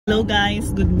Hello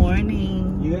guys, good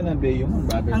morning.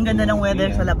 Ang ganda ng weather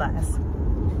sa labas.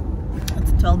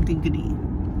 It's 12 degree.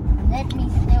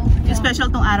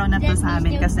 Special tong araw na to sa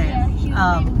amin kasi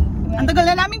ang tagal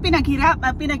na namin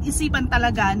pinag-isipan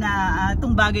talaga na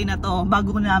itong bagay na to bago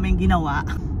ko namin ginawa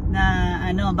na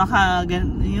baka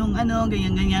yung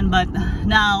ganyan but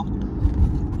now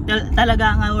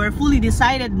talaga we're fully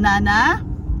decided na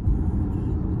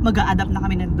mag-a-adapt na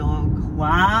kami ng dog.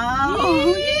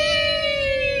 Wow!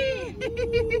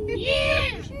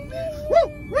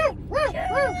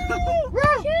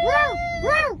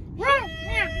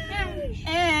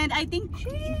 And I think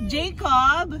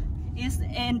Jacob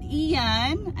and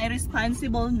Ian are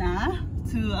responsible na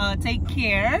to take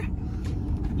care.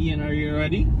 Ian, are you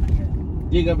ready?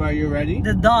 Jacob, are you ready?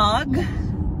 The dog. Okay.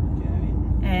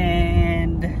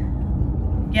 And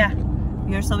yeah,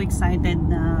 we are so excited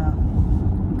na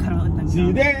magkaroon ng dog. See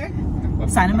you there.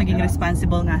 Sana maging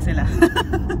responsible nga sila.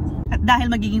 At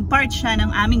dahil magiging part siya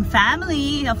ng aming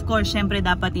family, of course, syempre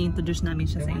dapat i-introduce namin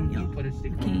siya sa inyo.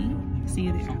 Okay? See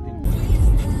you there.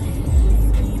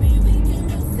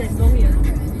 Then go here.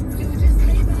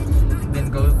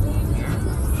 Then go here.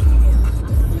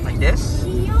 Like this?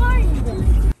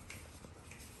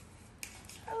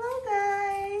 Hello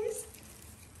guys!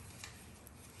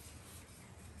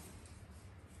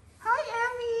 Hi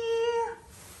Emmy!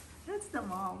 That's the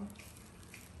mom.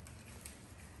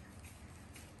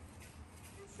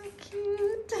 So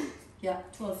cute. Yeah,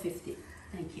 12.50.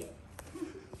 Thank you.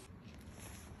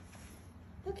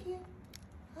 Look here.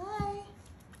 Hi.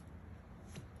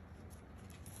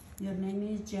 Your name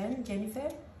is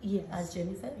Jennifer? Yes. As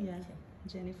Jennifer? Yeah, Okay.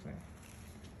 Jennifer.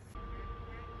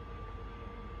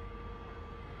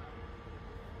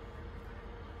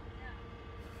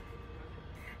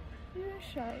 You're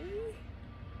shy.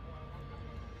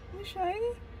 You're shy.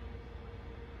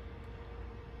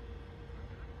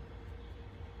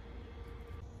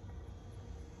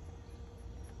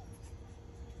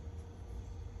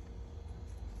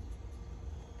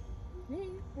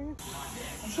 Let's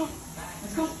go.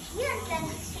 Let's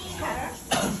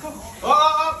go.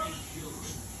 Oh!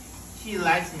 She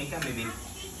likes me, come baby.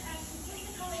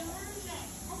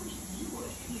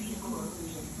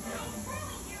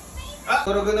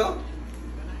 Gano?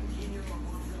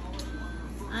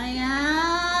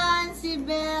 Ayan, si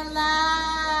Bella.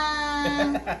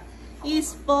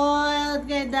 Spoiled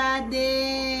kay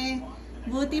daddy.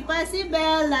 Buti pa si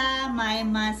Bella, may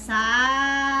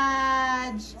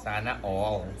massage. Sana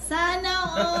all. Sana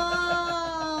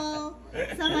all.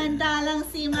 Samantalang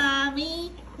si Mami,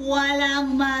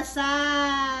 walang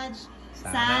massage.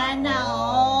 Sana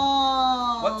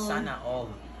all. What's sana all?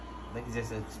 Like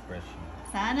this expression.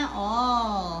 Sana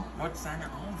all. What's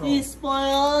sana all though?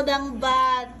 Spoiled ang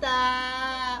bata.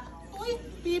 Uy,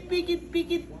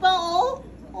 pipikit-pikit pa oh.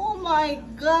 Oh my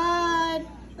God.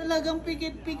 Talagang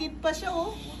pikit-pikit pa siya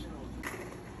oh.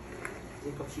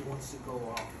 Jacob, she wants to go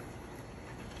off.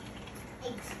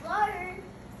 Explorer.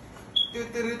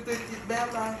 Bella.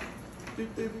 Bella.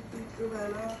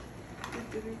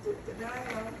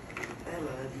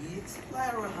 Bella, the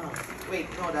explorer, huh? Wait,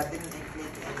 no, that didn't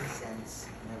make any sense.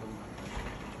 Never mind.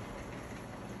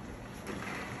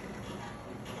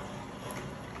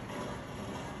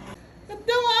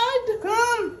 Dawad!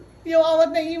 Come! Yung awat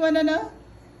na iwan na.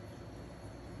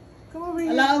 Come over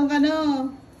here. Alaong ka na.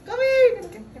 Come here!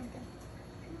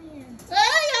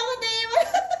 Ay, awat na iwan!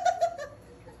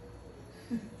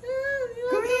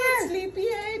 Come here!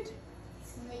 Sleepyhead.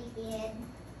 Sleepyhead.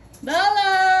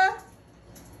 Dala!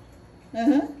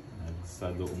 Sa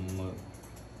doong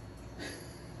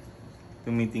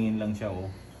tumitingin lang siya oh.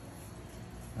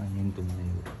 Yung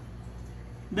tumayo.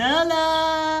 Dala!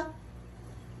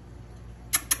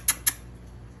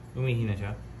 Umihi na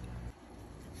siya?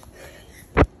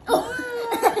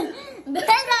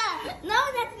 Bella! No,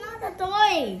 that's not a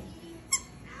toy.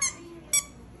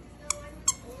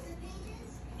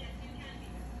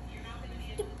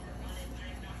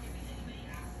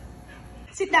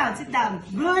 Sit down, sit down.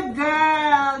 Good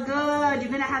girl, good. You're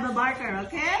gonna have a barker,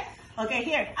 okay? Okay,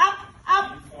 here. Up,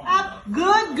 up, up.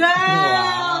 Good girl.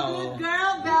 Wow. Good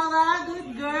girl, Bella.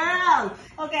 Good girl.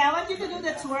 Okay, I want you to do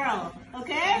the twirl.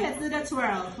 Okay, let's do the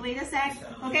twirl. Wait a sec.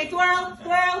 Okay, twirl,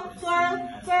 twirl, twirl,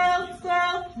 twirl,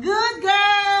 twirl. Good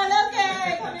girl.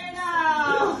 Okay, come here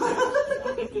now.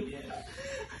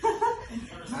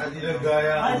 Adi na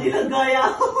gaya. Adi na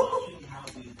gaya.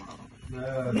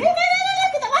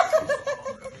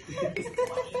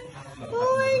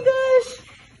 Oh my gosh.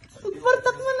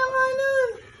 Pagpartak mo na nga nun.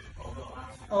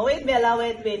 Oh, wait, Bella.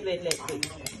 Wait.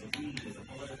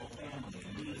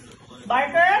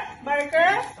 Barker?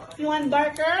 Barker? You want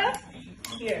Barker?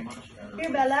 Here. Here,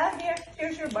 Bella.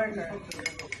 Here's your burger.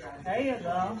 There you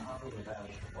go.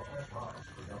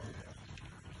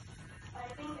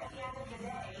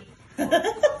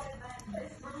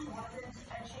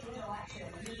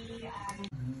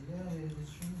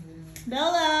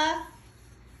 Bella,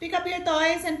 pick up your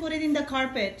toys and put it in the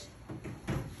carpet.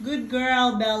 Good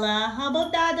girl, Bella. How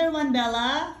about the other one,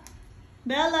 Bella?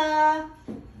 Bella.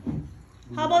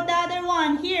 How about the other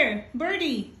one? Here,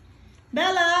 Birdie.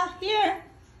 Bella, here.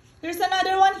 There's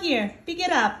another one here. Pick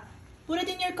it up. Put it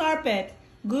in your carpet.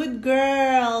 Good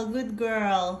girl. Good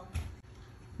girl.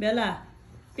 Bella,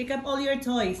 pick up all your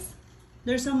toys.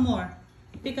 There's some more.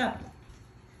 Pick up.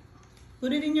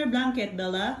 Put it in your blanket,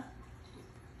 Bella.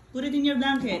 Put it in your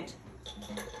blanket.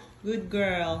 Good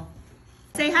girl.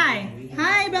 Say hi.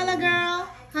 Hi, Bella girl.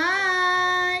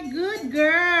 Hi. Good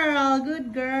girl.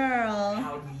 Good girl.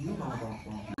 How do you know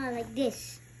that one? Like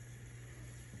this.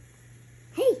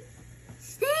 Hey,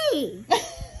 stay.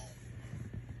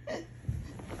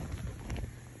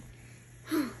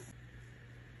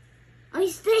 Oh,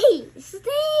 stay.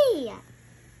 Stay.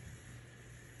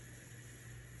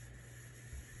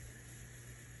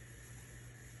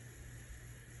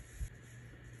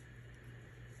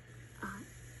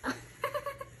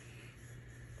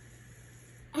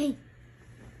 Hey,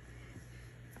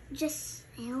 just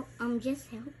help. I'm just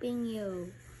helping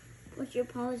you. Put your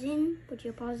paws in. Put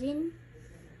your paws in.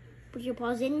 Put your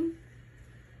paws in.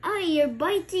 Oh, you're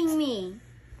biting me.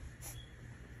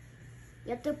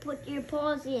 You have to put your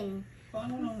paws in.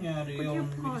 Paano nangyari Put yun? your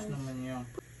Bilis paws. naman yun.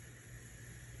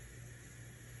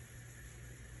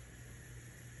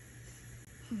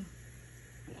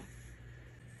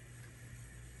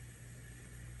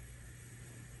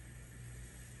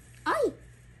 Ay!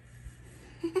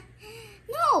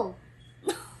 No!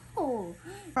 No!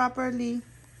 Properly.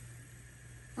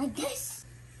 Like this.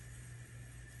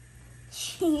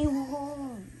 She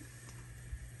won't.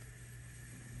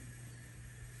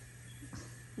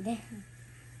 There.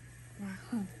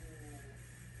 Now.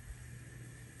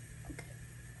 Okay.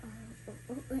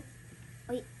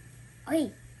 Wait.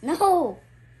 Wait. No!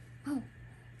 No.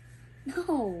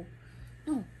 No.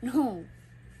 No. No.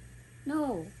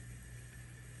 No.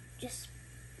 Just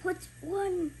put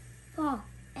one paw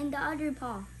and the other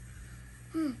paw.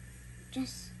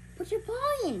 Just put your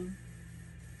paw in.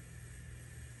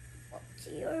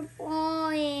 Put your paw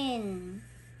in.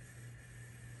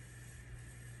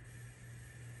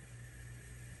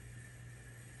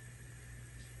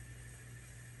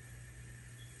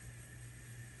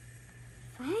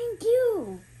 Thank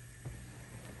you.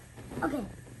 Okay.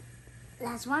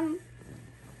 Last one.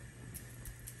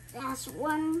 Last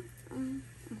one.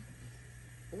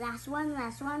 Last one.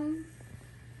 Last one.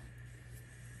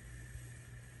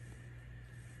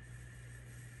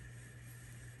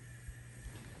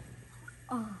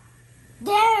 Oh,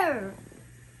 there.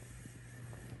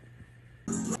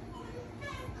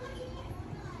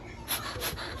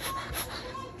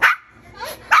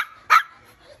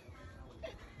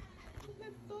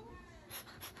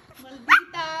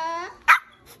 Maldita.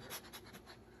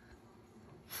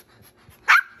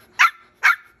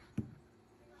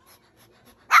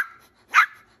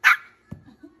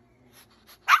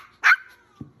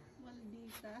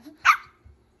 Maldita.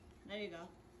 There you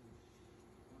go.